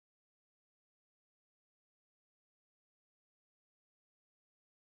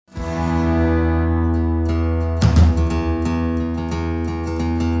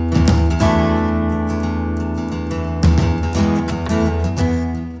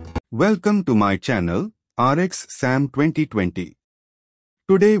Welcome to my channel, RX Sam 2020.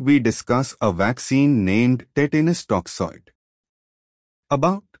 Today we discuss a vaccine named Tetanus Toxoid.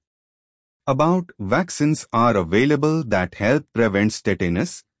 About vaccines are available that help prevent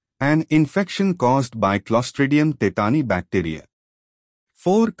tetanus, an infection caused by Clostridium tetani bacteria.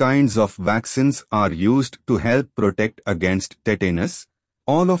 4 kinds of vaccines are used to help protect against tetanus,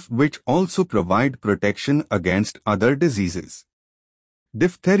 all of which also provide protection against other diseases.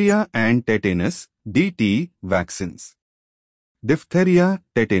 Diphtheria and tetanus, DT, vaccines. Diphtheria,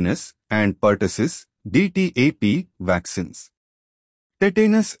 tetanus, and pertussis, DTAP, vaccines.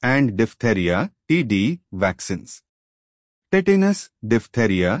 Tetanus and diphtheria, TD, vaccines. Tetanus,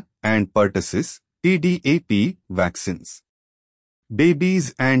 diphtheria, and pertussis, TDAP, vaccines.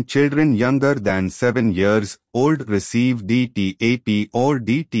 Babies and children younger than 7 years old receive DTAP or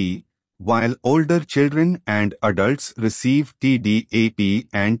DT, while older children and adults receive TDAP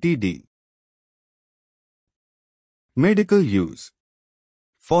and TD. Medical use.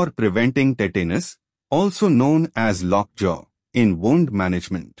 For preventing tetanus, also known as lockjaw, in wound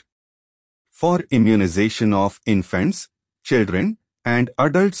management. For immunization of infants, children, and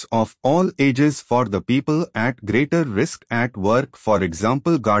adults of all ages for the people at greater risk at work, for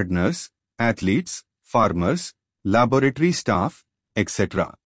example gardeners, athletes, farmers, laboratory staff,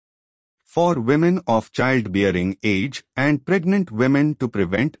 etc. For women of childbearing age and pregnant women to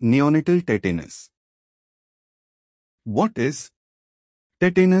prevent neonatal tetanus. What is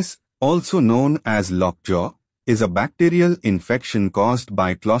tetanus, also known as lockjaw, is a bacterial infection caused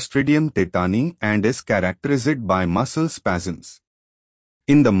by Clostridium tetani and is characterized by muscle spasms.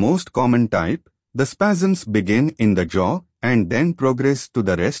 In the most common type, the spasms begin in the jaw and then progress to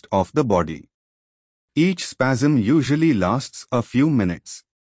the rest of the body. Each spasm usually lasts a few minutes.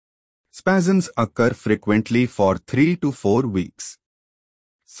 Spasms occur frequently for 3 to 4 weeks.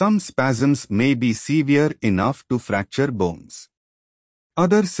 Some spasms may be severe enough to fracture bones.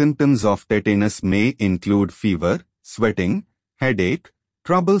 Other symptoms of tetanus may include fever, sweating, headache,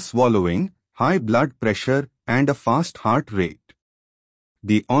 trouble swallowing, high blood pressure, and a fast heart rate.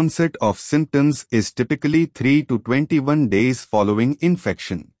 The onset of symptoms is typically 3 to 21 days following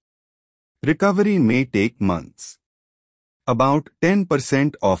infection. Recovery may take months. About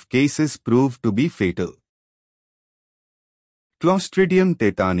 10% of cases prove to be fatal. Clostridium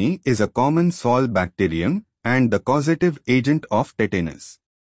tetani is a common soil bacterium and the causative agent of tetanus.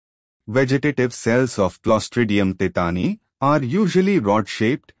 Vegetative cells of Clostridium tetani are usually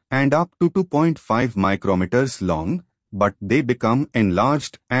rod-shaped and up to 2.5 micrometers long, but they become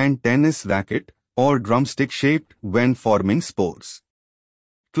enlarged and tennis racket or drumstick-shaped when forming spores.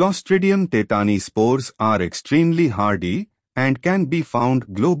 Clostridium tetani spores are extremely hardy and can be found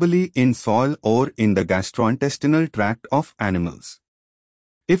globally in soil or in the gastrointestinal tract of animals.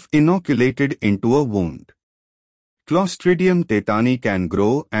 If inoculated into a wound, Clostridium tetani can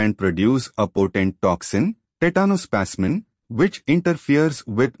grow and produce a potent toxin, tetanospasmin, which interferes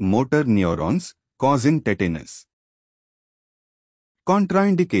with motor neurons, causing tetanus.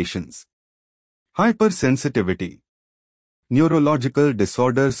 Contra-indications. Hypersensitivity. Neurological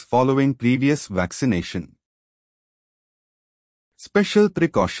disorders following previous vaccination. Special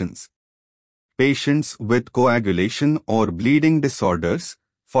precautions. Patients with coagulation or bleeding disorders,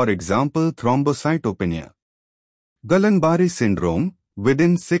 for example thrombocytopenia. Guillain-Barré syndrome,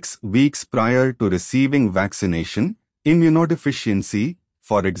 within 6 weeks prior to receiving vaccination, immunodeficiency,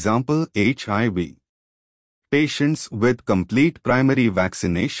 for example HIV. Patients with complete primary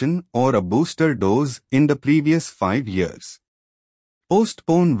vaccination or a booster dose in the previous 5 years.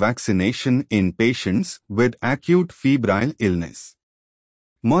 Postpone vaccination in patients with acute febrile illness.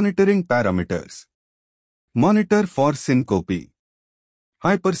 Monitoring parameters. Monitor for syncope.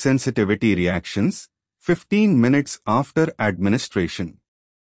 Hypersensitivity reactions, 15 minutes after administration.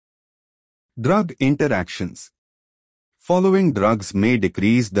 Drug interactions. Following drugs may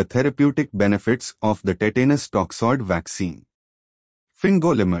decrease the therapeutic benefits of the tetanus toxoid vaccine.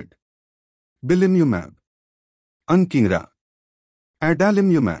 Fingolimod, belimumab, anakinra,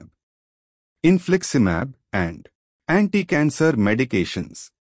 adalimumab, infliximab, and anti-cancer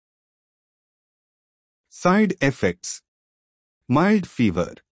medications. Side effects. Mild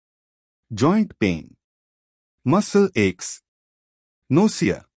fever, joint pain, muscle aches,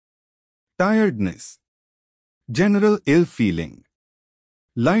 nausea, tiredness, general ill feeling,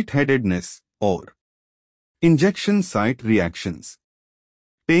 lightheadedness or injection site reactions,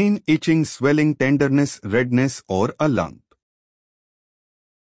 pain, itching, swelling, tenderness, redness or a lump.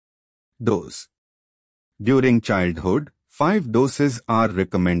 Dose. During childhood, 5 doses are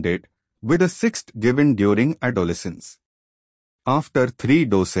recommended, with a 6th given during adolescence. After 3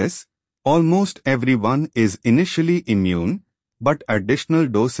 doses, Almost everyone is initially immune, but additional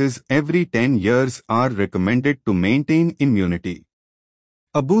doses every 10 years are recommended to maintain immunity.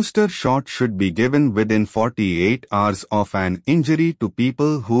 A booster shot should be given within 48 hours of an injury to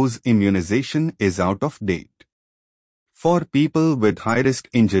people whose immunization is out of date. For people with high-risk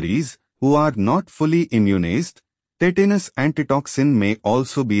injuries who are not fully immunized, tetanus antitoxin may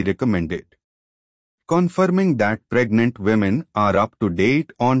also be recommended. Confirming that pregnant women are up to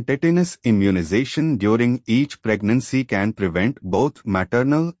date on tetanus immunization during each pregnancy can prevent both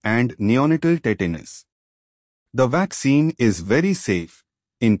maternal and neonatal tetanus. The vaccine is very safe,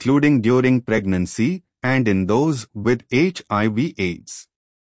 including during pregnancy and in those with HIV/AIDS.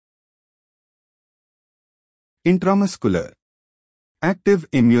 Intramuscular. Active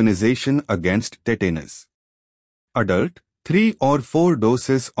immunization against tetanus. Adult, 3 or 4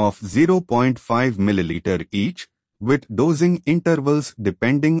 doses of 0.5 ml each, with dosing intervals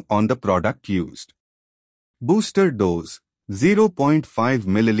depending on the product used. Booster dose, 0.5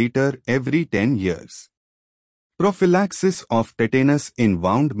 ml every 10 years. Prophylaxis of tetanus in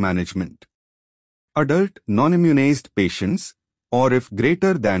wound management. Adult non-immunized patients, or if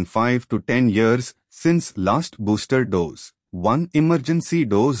greater than 5 to 10 years since last booster dose, 1 emergency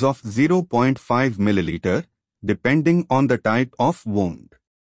dose of 0.5 ml, depending on the type of wound.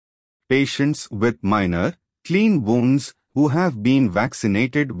 Patients with minor, clean wounds who have been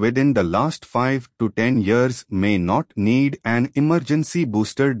vaccinated within the last 5 to 10 years may not need an emergency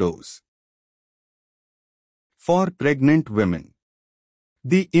booster dose. For pregnant women,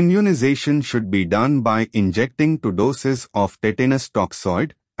 the immunization should be done by injecting 2 doses of Tetanus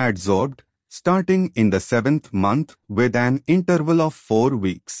Toxoid, adsorbed, starting in the 7th month with an interval of 4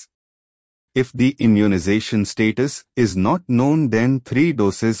 weeks. If the immunization status is not known, then 3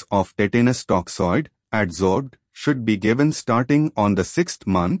 doses of Tetanus Toxoid, adsorbed, should be given starting on the 6th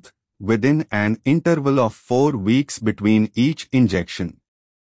month, within an interval of 4 weeks between each injection.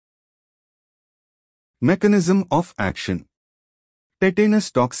 Mechanism of action.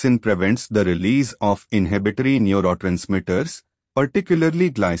 Tetanus toxin prevents the release of inhibitory neurotransmitters,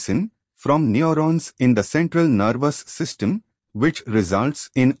 particularly glycine, from neurons in the central nervous system, which results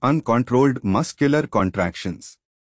in uncontrolled muscular contractions.